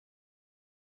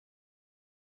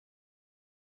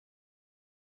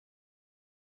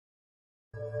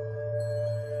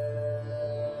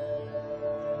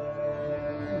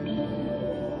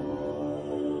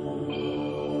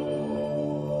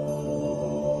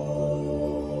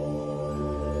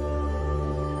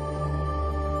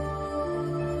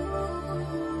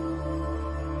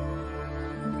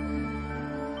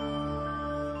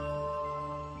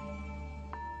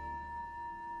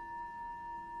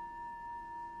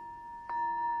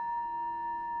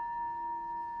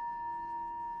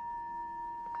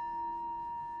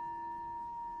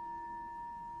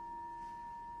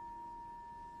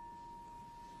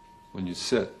when you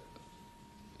sit,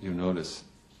 you notice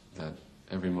that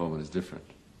every moment is different.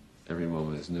 Every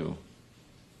moment is new.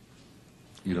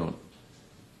 You don't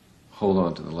hold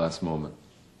on to the last moment.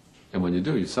 And when you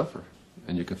do, you suffer.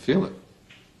 And you can feel it.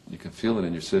 You can feel it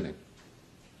in your sitting.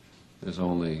 There's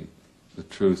only the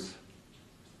truth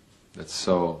that's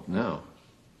so now.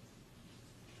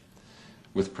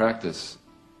 With practice...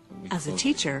 As a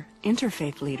teacher,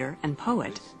 interfaith leader, and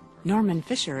poet, Norman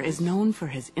Fischer is known for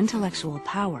his intellectual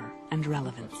power and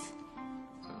relevance.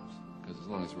 Because as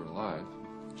long as we're alive...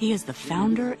 He is the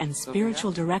founder and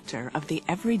spiritual director of the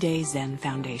Everyday Zen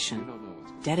Foundation,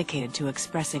 dedicated to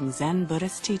expressing Zen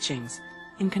Buddhist teachings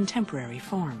in contemporary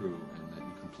form. And that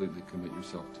you completely commit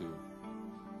yourself to.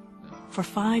 For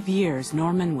 5 years,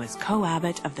 Norman was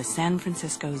co-abbot of the San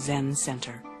Francisco Zen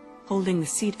Center, holding the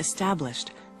seat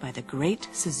established by the great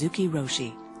Suzuki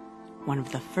Roshi, one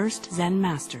of the first Zen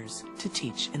masters to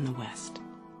teach in the West.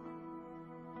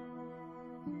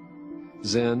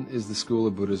 Zen is the school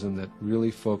of Buddhism that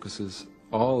really focuses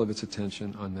all of its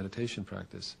attention on meditation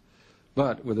practice,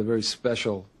 but with a very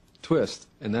special twist,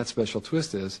 and that special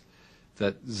twist is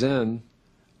that Zen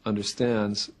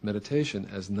understands meditation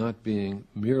as not being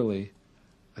merely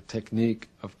a technique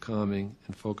of calming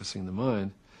and focusing the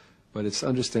mind, but it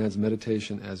understands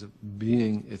meditation as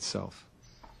being itself.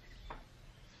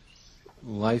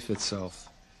 Life itself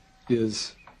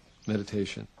is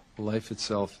meditation. Life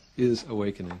itself is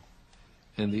awakening.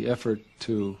 And the effort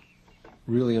to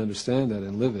really understand that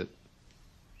and live it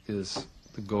is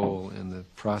the goal and the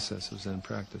process of Zen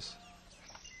practice.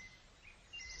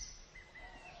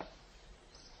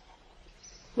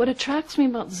 What attracts me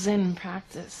about Zen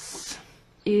practice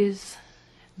is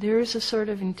there is a sort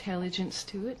of intelligence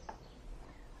to it.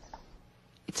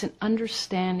 It's an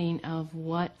understanding of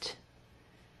what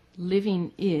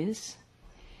living is.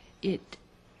 It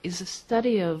is a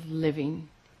study of living,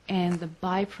 and the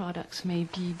byproducts may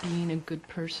be being a good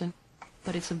person,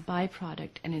 but it's a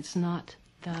byproduct and it's not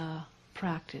the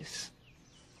practice.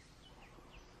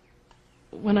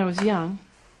 When I was young,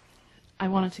 I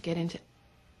wanted to get into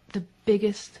the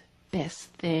biggest, best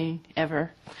thing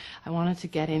ever. I wanted to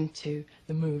get into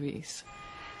the movies.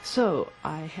 So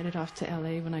I headed off to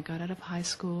LA when I got out of high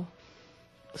school,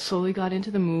 slowly got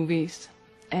into the movies,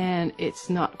 and it's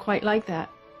not quite like that.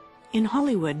 In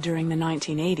Hollywood during the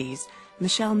 1980s,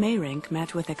 Michelle Meyrink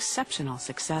met with exceptional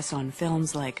success on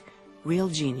films like Real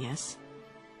Genius,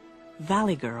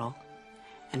 Valley Girl,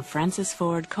 and Francis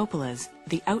Ford Coppola's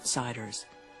The Outsiders,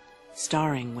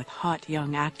 starring with hot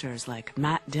young actors like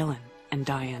Matt Dillon and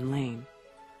Diane Lane.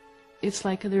 It's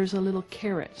like there's a little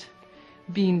carrot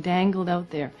being dangled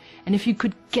out there, and if you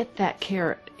could get that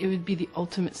carrot, it would be the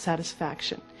ultimate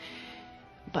satisfaction.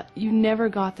 But you never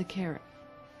got the carrot,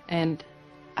 and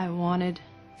I wanted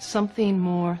something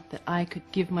more that I could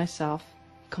give myself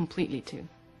completely to.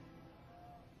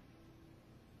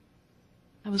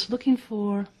 I was looking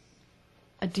for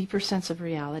a deeper sense of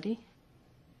reality.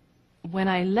 When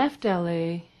I left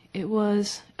LA, it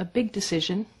was a big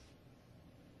decision.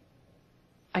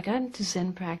 I got into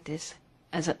Zen practice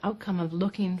as an outcome of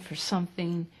looking for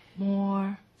something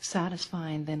more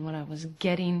satisfying than what I was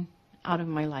getting out of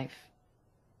my life.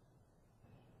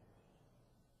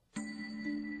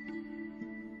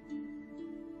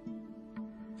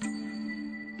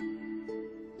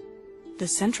 The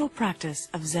central practice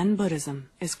of Zen Buddhism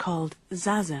is called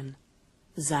Zazen.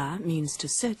 Za means to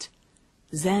sit.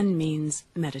 Zen means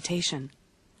meditation.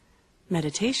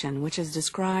 Meditation, which is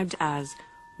described as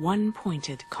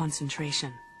one-pointed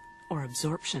concentration or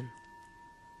absorption,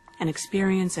 an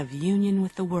experience of union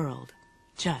with the world,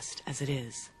 just as it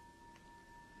is.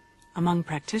 Among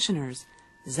practitioners,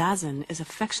 Zazen is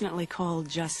affectionately called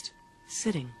just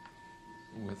sitting.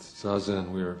 With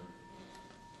Zazen, we're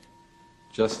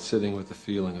just sitting with the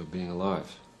feeling of being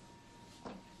alive.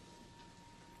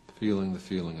 Feeling the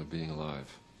feeling of being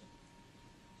alive.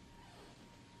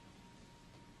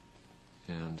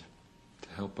 And to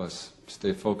help us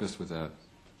stay focused with that,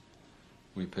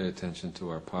 we pay attention to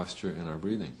our posture and our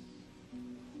breathing.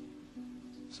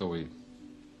 So we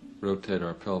rotate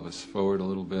our pelvis forward a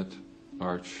little bit,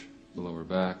 arch the lower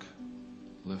back,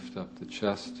 lift up the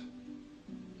chest,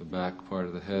 the back part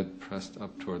of the head pressed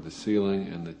up toward the ceiling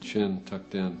and the chin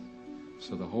tucked in,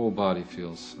 so the whole body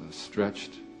feels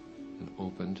stretched and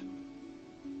opened.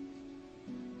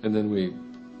 And then we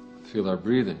feel our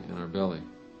breathing in our belly.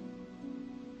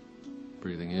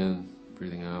 Breathing in,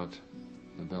 breathing out,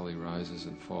 the belly rises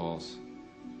and falls.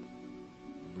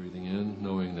 Breathing in,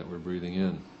 knowing that we're breathing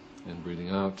in, and breathing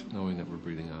out, knowing that we're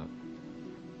breathing out.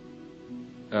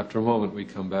 After a moment, we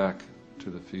come back to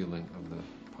the feeling of the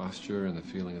posture and the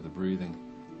feeling of the breathing,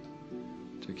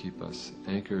 to keep us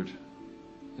anchored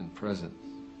and present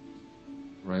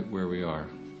right where we are,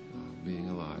 being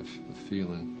alive, the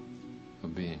feeling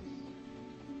of being.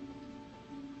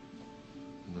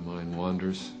 And the mind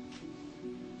wanders,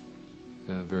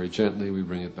 very gently we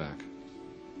bring it back.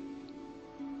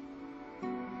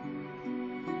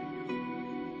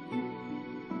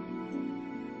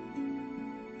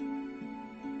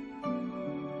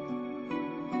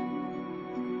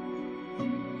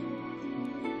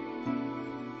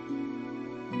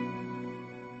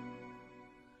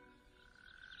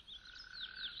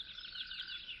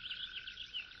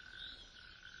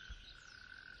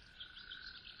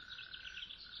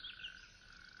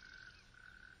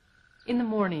 In the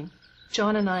morning,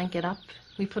 John and I get up,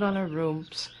 we put on our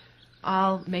robes,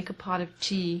 I'll make a pot of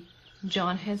tea,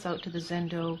 John heads out to the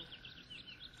zendo,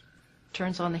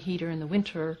 turns on the heater in the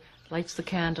winter, lights the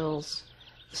candles,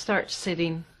 starts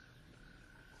sitting.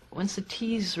 Once the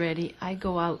tea's ready, I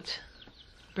go out,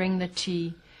 bring the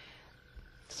tea.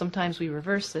 Sometimes we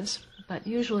reverse this, but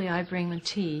usually I bring the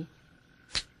tea.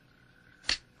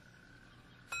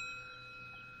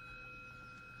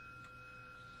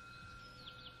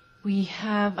 We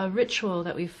have a ritual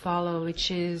that we follow, which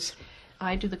is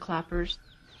I do the clappers,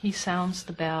 he sounds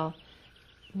the bell,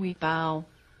 we bow,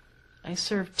 I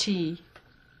serve tea.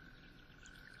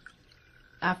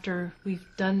 After we've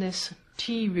done this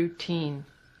tea routine,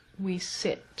 we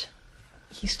sit.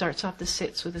 He starts off the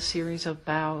sits with a series of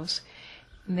bows.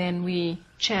 And then we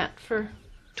chant for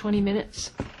 20 minutes,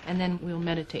 and then we'll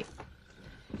meditate.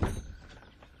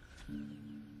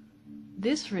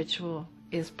 This ritual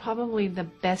is probably the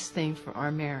best thing for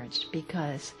our marriage,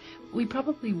 because we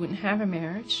probably wouldn't have a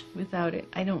marriage without it.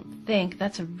 I don't think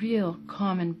that's a real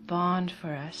common bond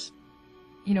for us.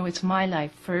 You know, it's my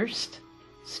life first,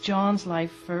 it's John's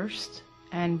life first,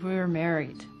 and we're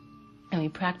married, and we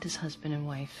practice husband and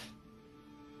wife.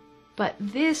 But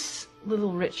this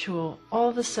little ritual, all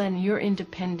of a sudden you're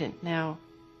independent now.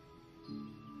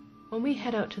 When we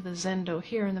head out to the zendo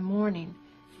here in the morning,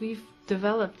 we've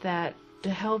developed that to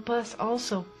help us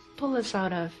also pull us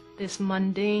out of this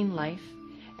mundane life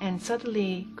and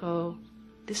suddenly go,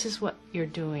 this is what you're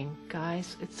doing,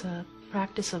 guys. It's a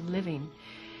practice of living.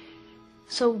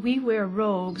 So we wear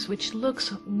robes, which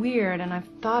looks weird, and I've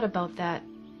thought about that.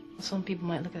 Some people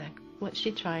might look at that, what's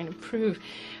she trying to prove?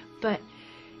 But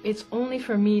it's only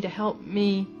for me to help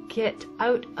me get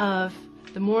out of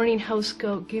the morning house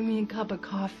goat, give me a cup of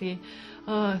coffee,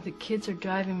 oh, the kids are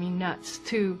driving me nuts,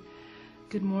 to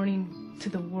good morning to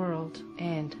the world,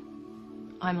 and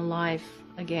I'm alive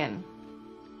again.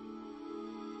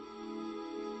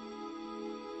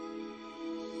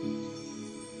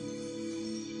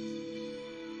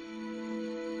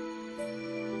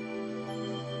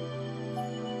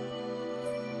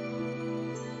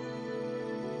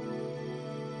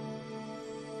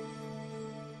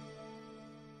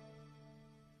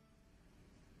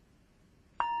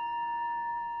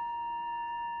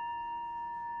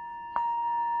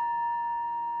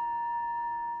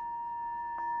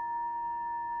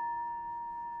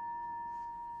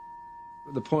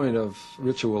 The point of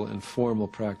ritual and formal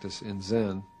practice in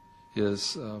Zen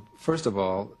is, first of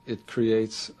all, it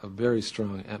creates a very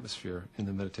strong atmosphere in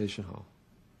the meditation hall.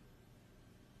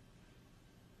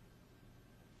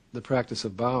 The practice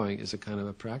of bowing is a kind of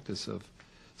a practice of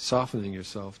softening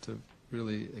yourself to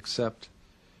really accept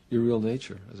your real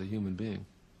nature as a human being,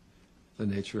 the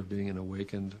nature of being an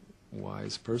awakened,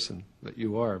 wise person that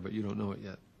you are, but you don't know it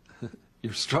yet.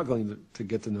 You're struggling to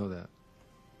get to know that.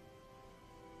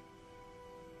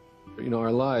 You know,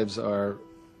 our lives are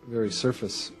very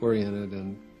surface-oriented,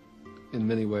 and in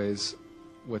many ways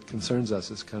what concerns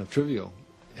us is kind of trivial.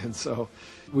 And so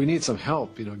we need some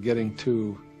help, you know, getting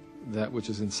to that which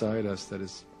is inside us that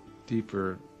is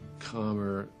deeper,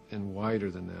 calmer, and wider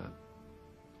than that.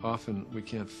 Often we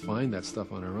can't find that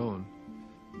stuff on our own,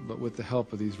 but with the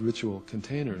help of these ritual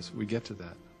containers, we get to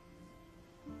that.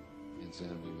 In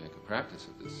Zen, we make a practice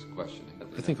of this questioning.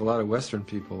 I think a lot of Western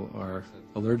people are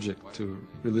allergic to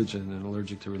religion and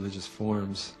allergic to religious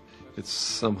forms. It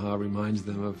somehow reminds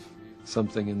them of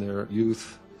something in their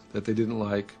youth that they didn't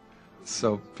like.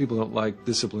 So people don't like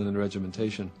discipline and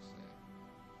regimentation.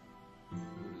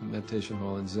 The meditation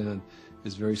hall in Zen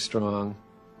is very strong,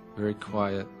 very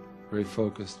quiet, very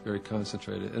focused, very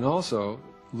concentrated. And also,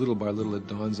 little by little, it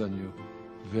dawns on you,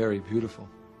 very beautiful.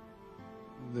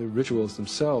 The rituals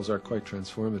themselves are quite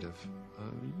transformative.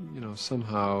 You know,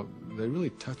 somehow they really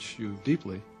touch you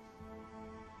deeply.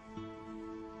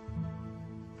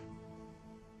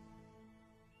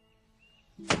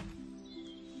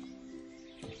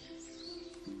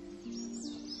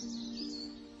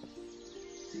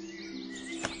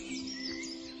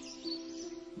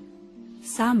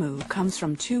 Samu comes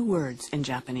from two words in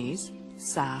Japanese,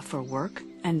 sa for work,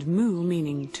 and mu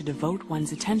meaning to devote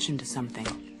one's attention to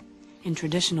something. In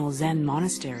traditional Zen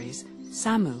monasteries,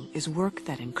 Samu is work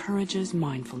that encourages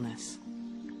mindfulness.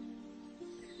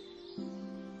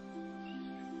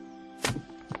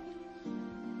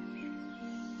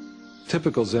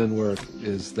 Typical Zen work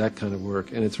is that kind of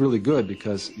work, and it's really good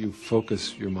because you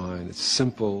focus your mind. It's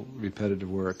simple,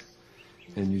 repetitive work,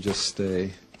 and you just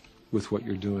stay with what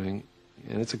you're doing,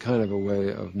 and it's a kind of a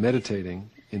way of meditating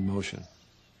in motion.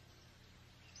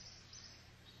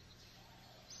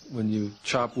 When you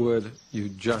chop wood, you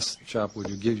just chop wood.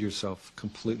 You give yourself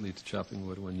completely to chopping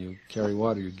wood. When you carry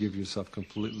water, you give yourself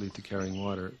completely to carrying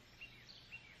water.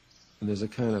 And there's a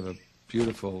kind of a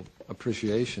beautiful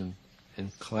appreciation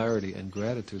and clarity and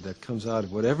gratitude that comes out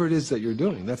of whatever it is that you're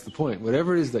doing. That's the point.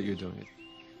 Whatever it is that you're doing.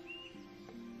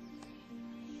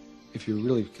 If you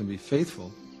really can be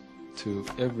faithful to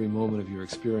every moment of your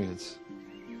experience,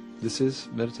 this is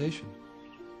meditation.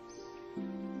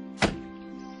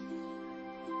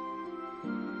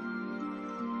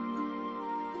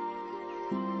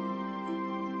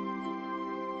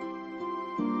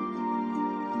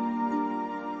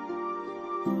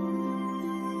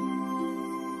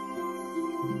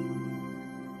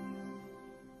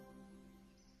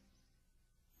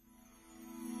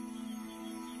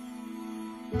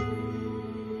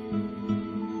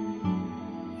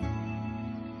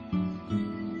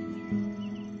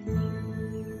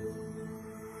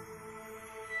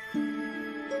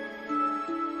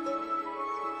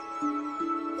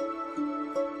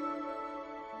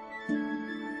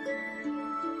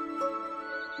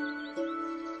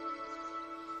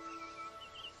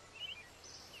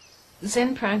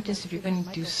 Zen practice, if you're going to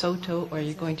do Soto or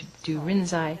you're going to do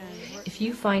Rinzai, if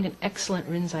you find an excellent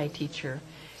Rinzai teacher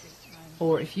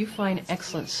or if you find an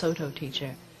excellent Soto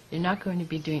teacher, you're not going to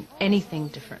be doing anything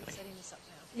differently.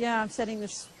 Yeah, I'm setting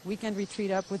this weekend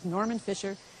retreat up with Norman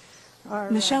Fischer.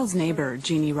 Michelle's neighbor,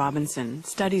 Jeannie Robinson,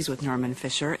 studies with Norman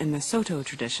Fischer in the Soto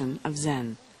tradition of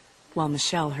Zen, while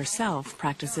Michelle herself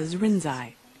practices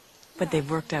Rinzai. But they've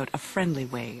worked out a friendly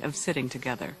way of sitting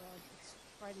together.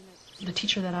 The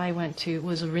teacher that I went to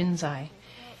was a Rinzai,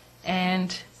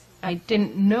 and I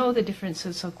didn't know the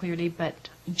differences so clearly, but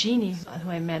Jeannie, who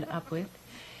I met up with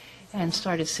and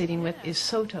started sitting with, is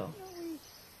Soto.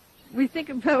 We think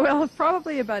about, well,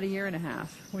 probably about a year and a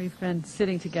half we've been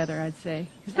sitting together, I'd say.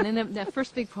 And then that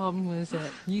first big problem was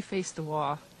that you faced the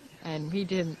wall, and we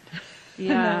didn't.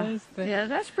 Yeah, yeah,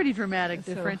 that's a pretty dramatic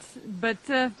difference. But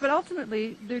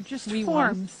ultimately, they're just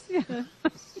forms. Yeah.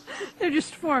 They're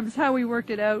just forms. How we worked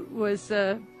it out was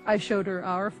I showed her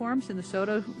our forms in the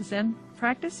Soto Zen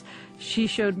practice. She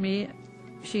showed me,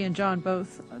 she and John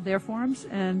both, their forms,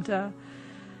 and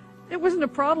it wasn't a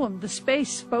problem. The space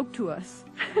spoke to us.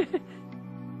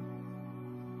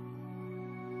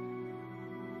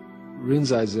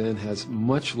 Rinzai Zen has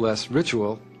much less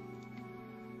ritual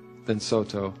than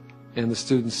Soto, and the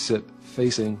students sit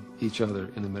facing each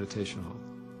other in the meditation hall.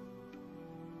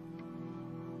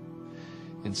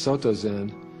 In Soto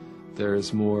Zen, there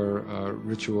is more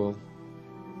ritual,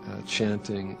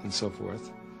 chanting, and so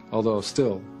forth, although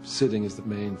still, sitting is the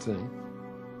main thing.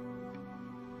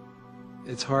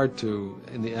 It's hard to,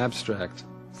 in the abstract,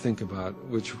 think about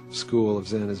which school of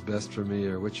Zen is best for me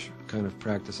or which kind of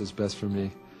practice is best for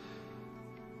me.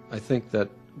 I think that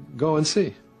go and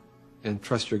see, and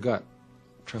trust your gut.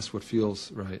 Trust what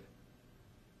feels right.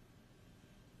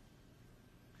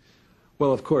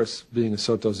 Well, of course, being a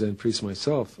Soto Zen priest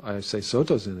myself, I say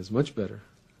Soto Zen is much better.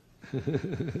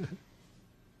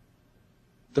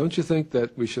 Don't you think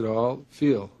that we should all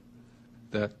feel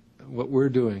that what we're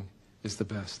doing is the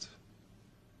best?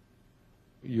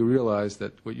 You realize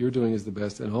that what you're doing is the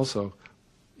best, and also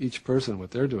each person, what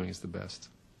they're doing is the best.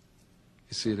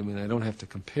 You see what I mean? I don't have to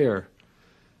compare.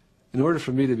 In order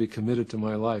for me to be committed to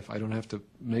my life, I don't have to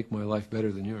make my life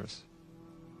better than yours.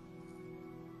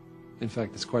 In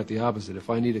fact, it's quite the opposite. If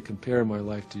I need to compare my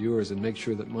life to yours and make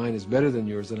sure that mine is better than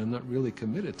yours, then I'm not really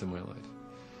committed to my life.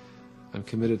 I'm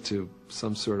committed to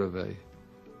some sort of a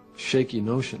shaky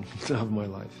notion of my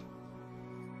life.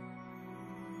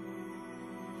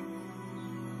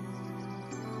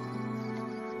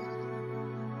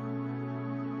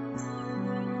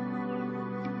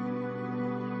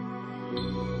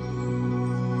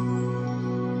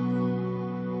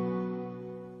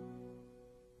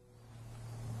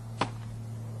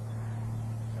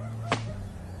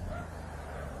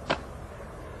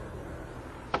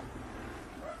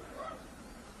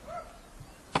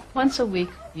 Once a week,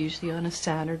 usually on a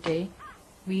Saturday,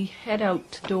 we head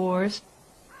outdoors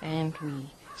and we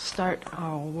start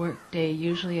our work day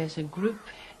usually as a group,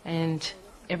 and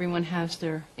everyone has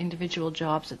their individual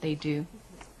jobs that they do.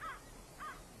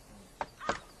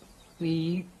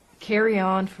 We carry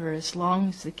on for as long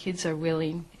as the kids are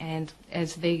willing, and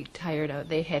as they tired out,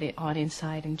 they head it on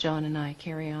inside, and John and I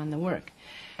carry on the work.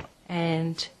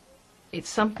 And it's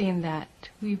something that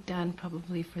we've done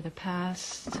probably for the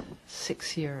past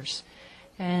 6 years.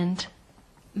 And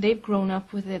they've grown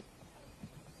up with it.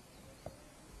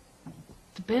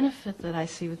 The benefit that I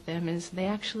see with them is they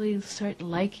actually start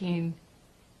liking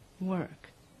work.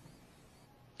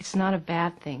 It's not a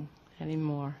bad thing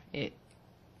anymore.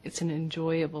 It's an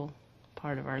enjoyable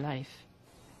part of our life.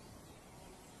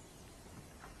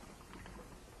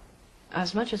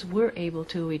 As much as we're able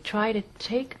to, we try to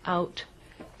take out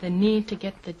the need to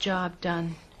get the job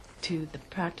done to the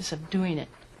practice of doing it.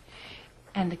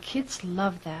 And the kids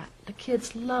love that. The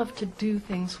kids love to do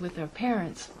things with their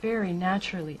parents very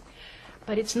naturally.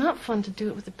 But it's not fun to do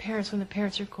it with the parents when the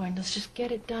parents are going, let's just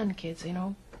get it done, kids, you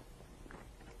know.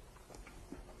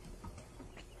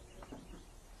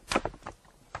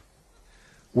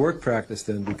 Work practice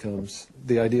then becomes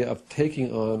the idea of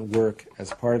taking on work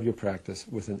as part of your practice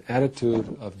with an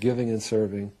attitude of giving and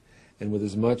serving, and with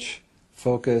as much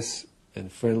focus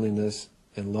and friendliness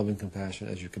and loving compassion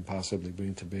as you can possibly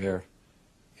bring to bear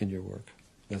in your work.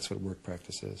 That's what work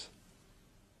practice is.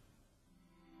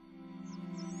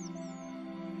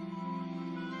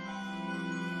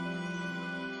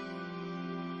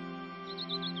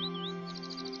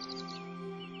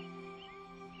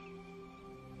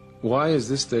 Why is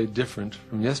this day different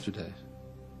from yesterday?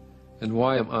 And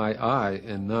why am I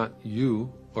and not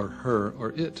you or her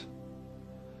or it?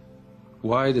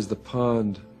 Why does the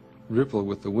pond ripple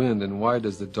with the wind, and why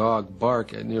does the dog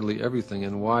bark at nearly everything,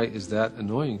 and why is that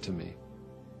annoying to me?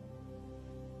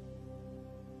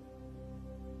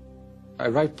 I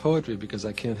write poetry because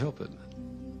I can't help it.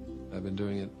 I've been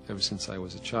doing it ever since I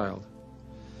was a child.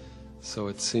 So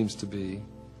it seems to be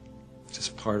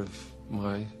just part of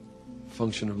my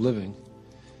function of living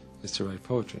is to write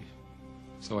poetry.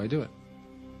 So I do it.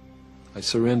 I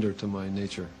surrender to my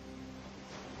nature.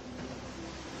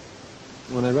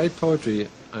 When I write poetry,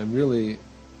 I'm really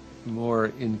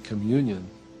more in communion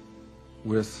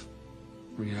with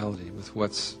reality, with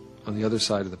what's on the other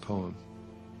side of the poem.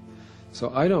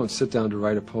 So I don't sit down to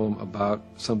write a poem about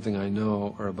something I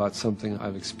know or about something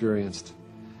I've experienced.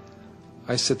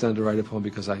 I sit down to write a poem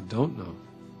because I don't know.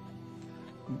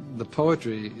 The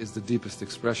poetry is the deepest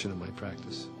expression of my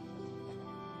practice.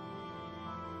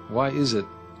 Why is it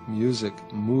music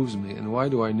moves me, and why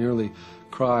do I nearly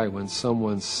cry when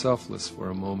someone's selfless for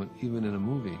a moment, even in a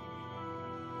movie?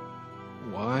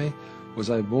 Why was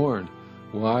I born?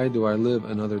 Why do I live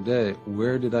another day?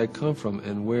 Where did I come from,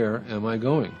 and where am I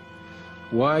going?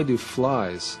 Why do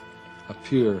flies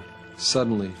appear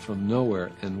suddenly from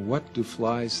nowhere, and what do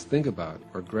flies think about,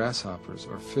 or grasshoppers,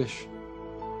 or fish?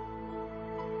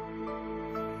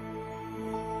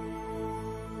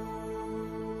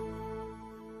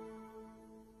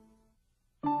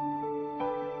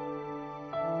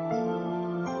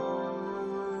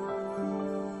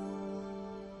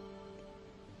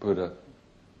 Buddha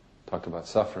talked about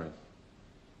suffering.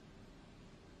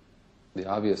 The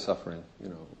obvious suffering,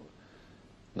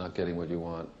 not getting what you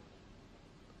want,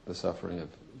 the suffering of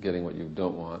getting what you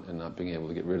don't want and not being able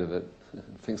to get rid of it,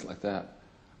 things like that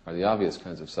are the obvious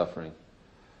kinds of suffering.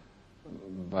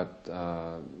 But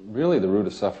really the root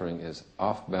of suffering is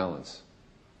off balance,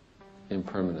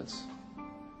 impermanence.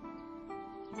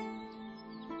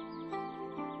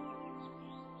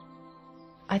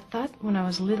 I thought when I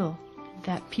was little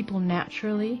that people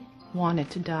naturally wanted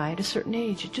to die at a certain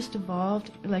age. It just evolved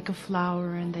like a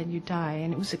flower, and then you die,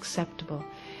 and it was acceptable.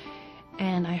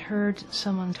 And I heard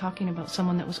someone talking about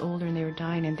someone that was older and they were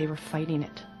dying and they were fighting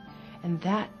it. And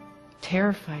that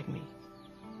terrified me.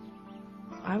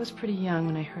 I was pretty young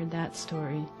when I heard that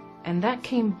story. And that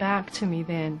came back to me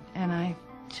then, and I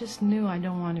just knew I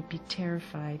don't want to be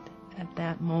terrified at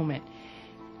that moment.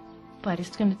 But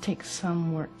it's going to take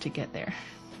some work to get there.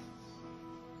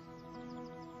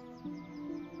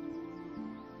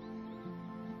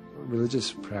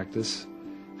 Religious practice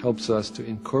helps us to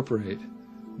incorporate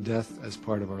death as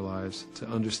part of our lives, to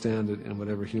understand it in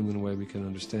whatever human way we can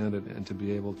understand it, and to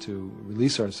be able to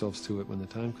release ourselves to it when the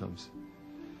time comes.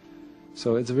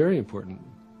 So it's a very important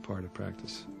part of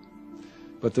practice.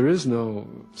 But there is no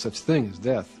such thing as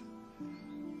death.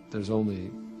 There's only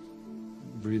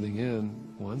breathing in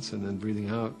once and then breathing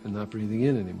out and not breathing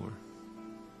in anymore.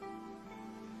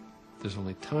 There's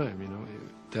only time,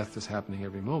 Death is happening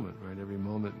every moment, right? Every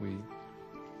moment we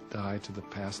die to the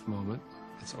past moment.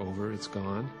 It's over, it's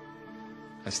gone.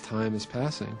 as time is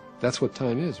passing. That's what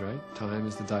time is, right? Time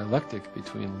is the dialectic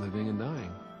between living and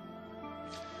dying.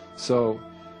 So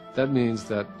that means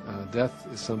that death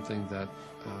is something that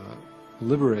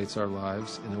liberates our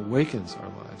lives and awakens our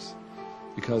lives.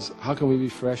 Because how can we be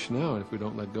fresh now if we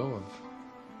don't let go of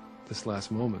this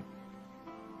last moment?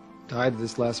 Die to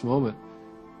this last moment,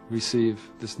 receive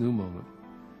this new moment.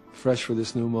 Fresh for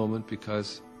this new moment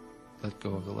because let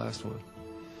go of the last one.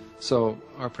 So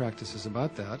our practice is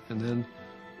about that, and then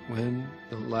when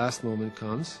the last moment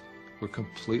comes, we're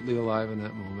completely alive in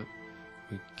that moment.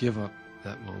 We give up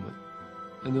that moment.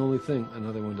 And the only thing,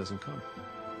 another one doesn't come.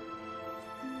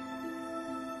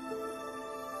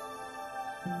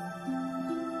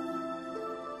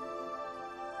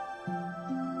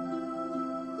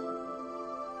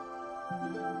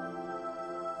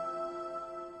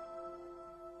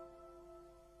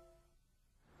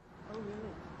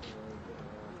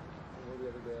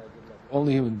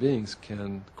 Only human beings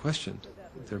can question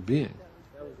their being,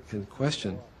 can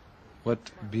question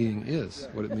what being is,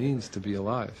 what it means to be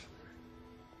alive.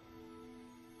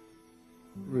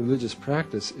 Religious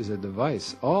practice is a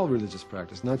device. All religious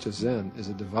practice, not just Zen, is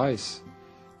a device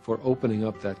for opening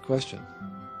up that question.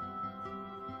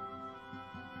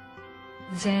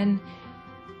 Zen,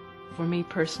 for me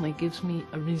personally, gives me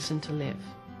a reason to live,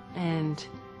 and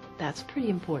that's pretty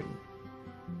important.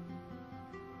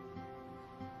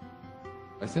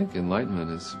 I think enlightenment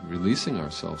is releasing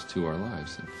ourselves to our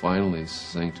lives and finally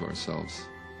saying to ourselves,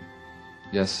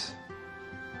 yes,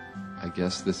 I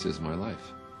guess this is my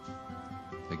life.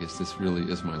 I guess this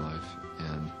really is my life,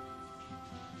 and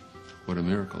what a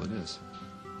miracle it is.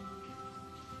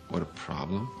 What a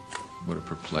problem, what a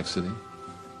perplexity,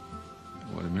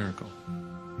 what a miracle.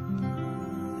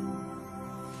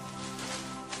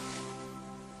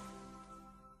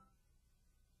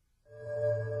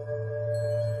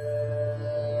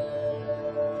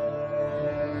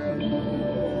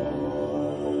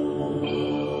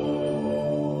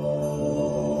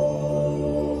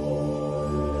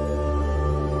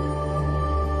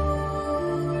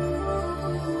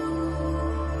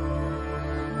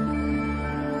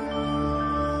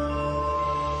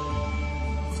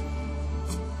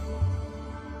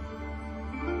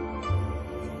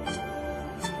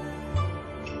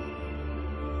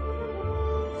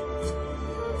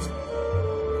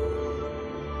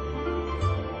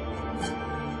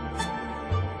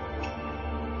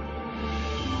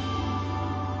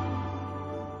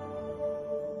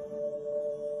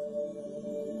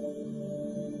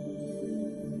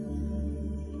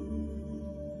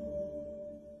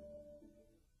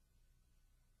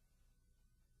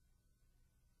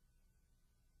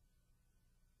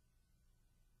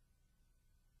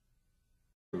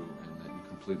 And that you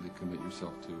completely commit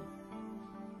yourself to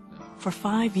now. For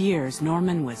 5 years,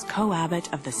 Norman was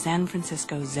co-abbot of the San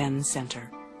Francisco Zen Center,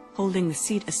 holding the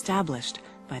seat established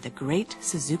by the great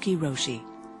Suzuki Roshi,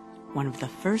 one of the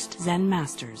first Zen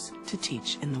masters to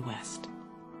teach in the West.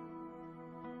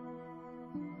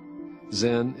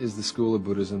 Zen is the school of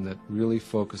Buddhism that really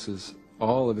focuses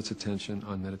all of its attention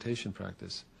on meditation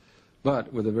practice,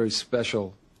 but with a very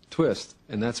special twist,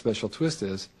 and that special twist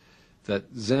is that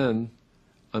Zen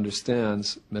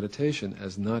understands meditation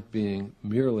as not being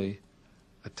merely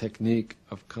a technique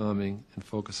of calming and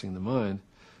focusing the mind,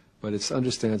 but it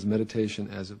understands meditation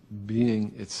as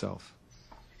being itself.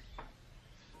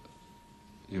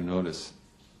 You notice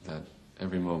that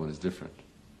every moment is different,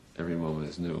 every moment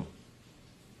is new.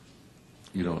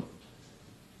 You don't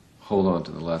hold on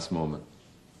to the last moment,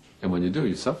 and when you do,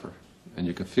 you suffer, and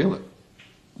you can feel it.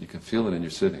 You can feel it in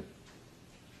your sitting.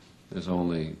 There's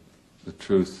only the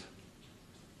truth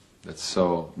that's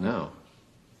so now.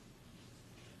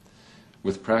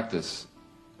 With practice...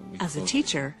 As a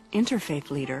teacher, interfaith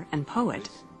leader, and poet,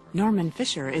 Norman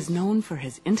Fischer is known for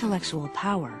his intellectual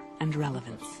power and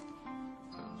relevance.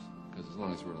 Because as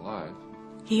long as we're alive...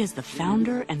 He is the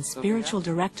founder and spiritual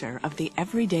director of the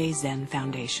Everyday Zen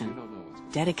Foundation,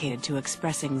 dedicated to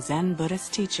expressing Zen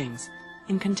Buddhist teachings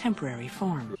in contemporary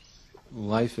form.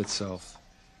 Life itself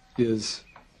is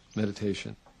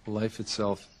meditation. Life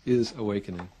itself is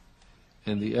awakening.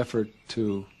 And the effort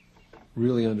to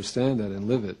really understand that and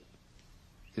live it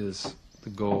is the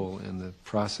goal and the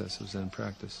process of Zen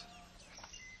practice.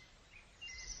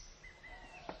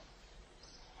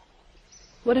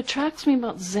 What attracts me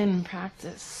about Zen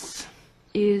practice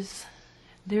is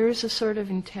there is a sort of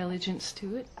intelligence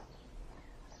to it.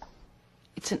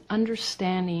 It's an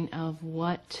understanding of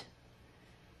what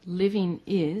living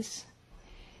is.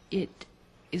 It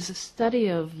is a study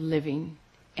of living,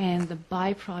 and the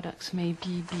byproducts may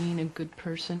be being a good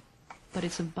person, but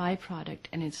it's a byproduct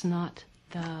and it's not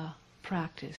the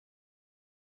practice.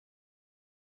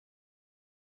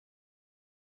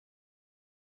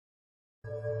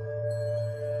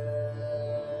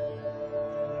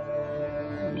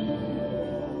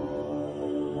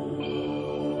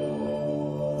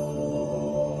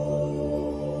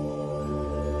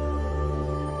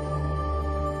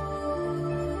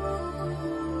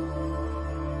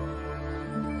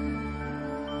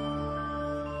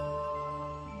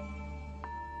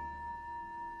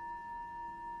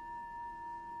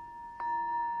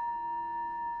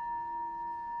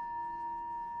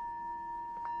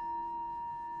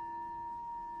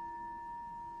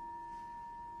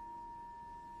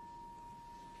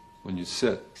 when you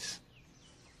sit.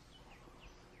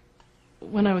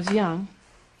 When I was young,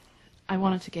 I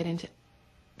wanted to get into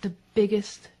the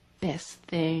biggest, best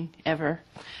thing ever.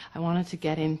 I wanted to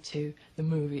get into the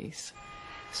movies.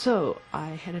 So I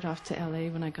headed off to LA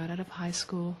when I got out of high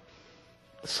school,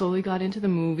 slowly got into the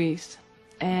movies,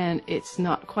 and it's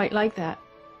not quite like that.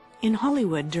 In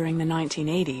Hollywood during the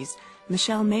 1980s,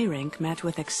 Michelle Meyrink met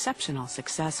with exceptional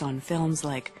success on films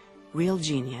like Real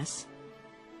Genius,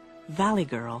 Valley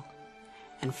Girl,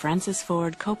 and Francis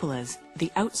Ford Coppola's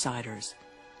The Outsiders,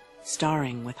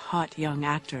 starring with hot young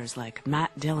actors like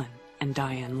Matt Dillon and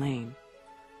Diane Lane.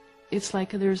 It's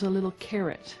like there's a little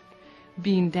carrot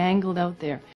being dangled out there.